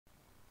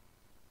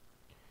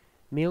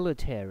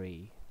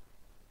military,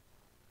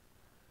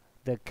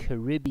 the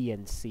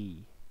Caribbean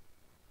Sea,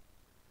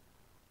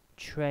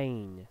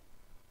 train,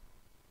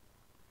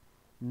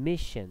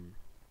 mission,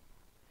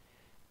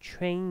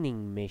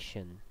 training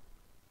mission,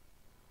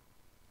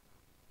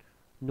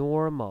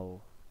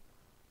 normal,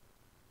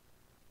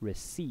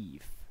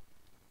 receive,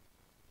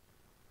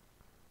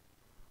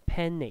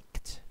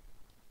 panicked,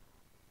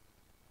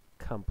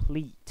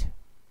 complete,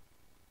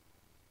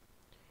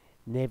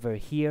 never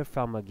hear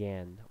from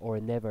again or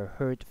never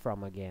heard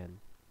from again,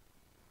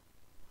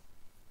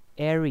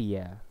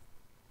 area,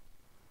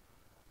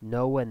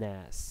 known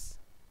as,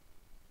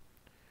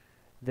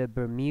 the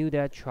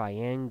Bermuda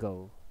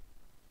Triangle,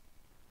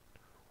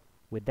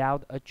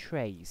 without a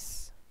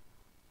trace,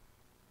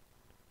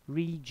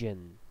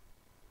 region,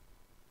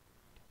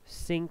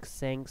 sink,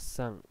 sank,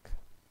 sunk,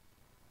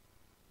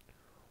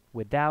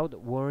 without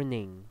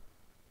warning,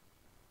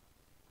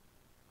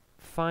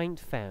 find,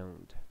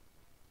 found,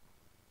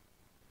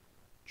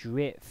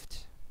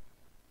 drift,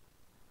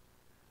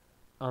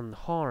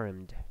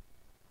 unharmed,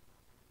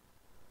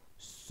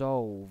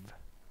 solve,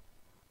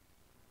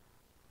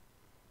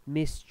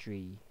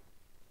 mystery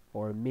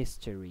or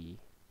mystery,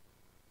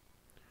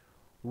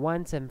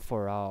 once and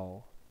for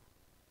all,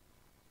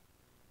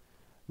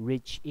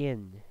 rich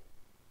in,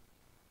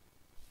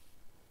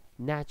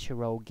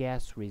 natural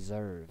gas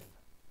reserve,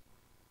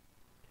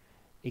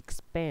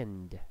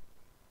 expand,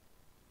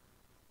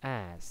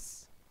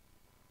 as,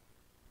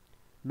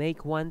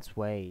 make one's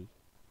way,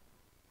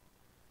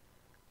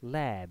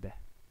 lab,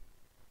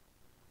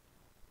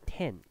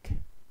 tank,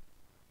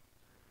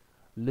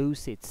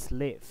 lose its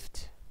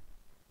lift,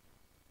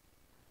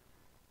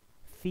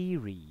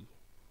 theory,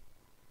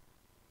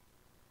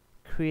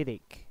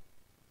 critic,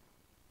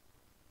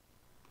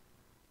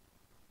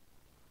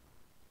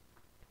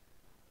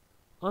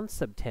 on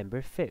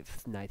September 5,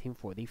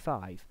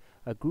 1945,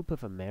 a group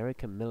of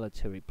American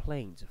military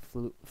planes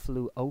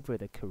flew over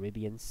the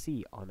Caribbean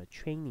Sea on a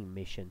training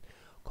mission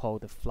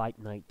called Flight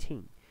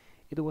 19.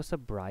 It was a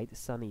bright,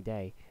 sunny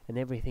day, and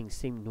everything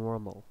seemed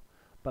normal.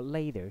 But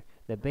later,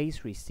 the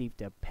base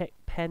received a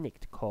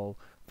panicked call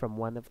from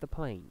one of the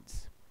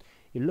planes.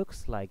 "It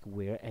looks like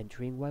we're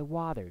entering white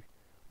water.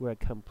 We're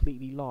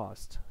completely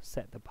lost,"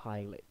 said the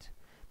pilot.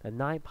 The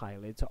 9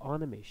 pilots on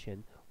the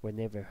mission were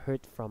never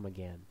heard from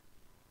again.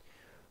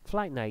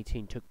 Flight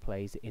 19 took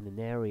place in an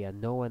area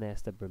known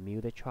as the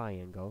Bermuda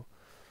Triangle.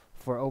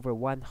 For over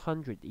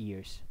 100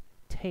 years,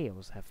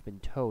 tales have been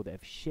told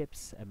of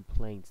ships and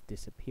planes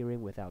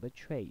disappearing without a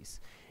trace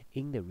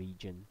in the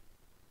region.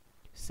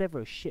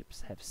 Several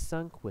ships have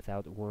sunk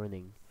without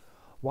warning,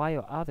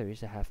 while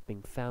others have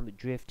been found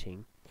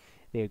drifting,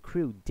 their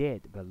crew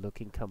dead but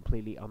looking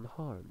completely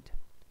unharmed,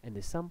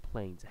 and some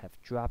planes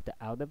have dropped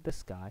out of the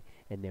sky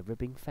and never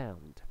been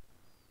found.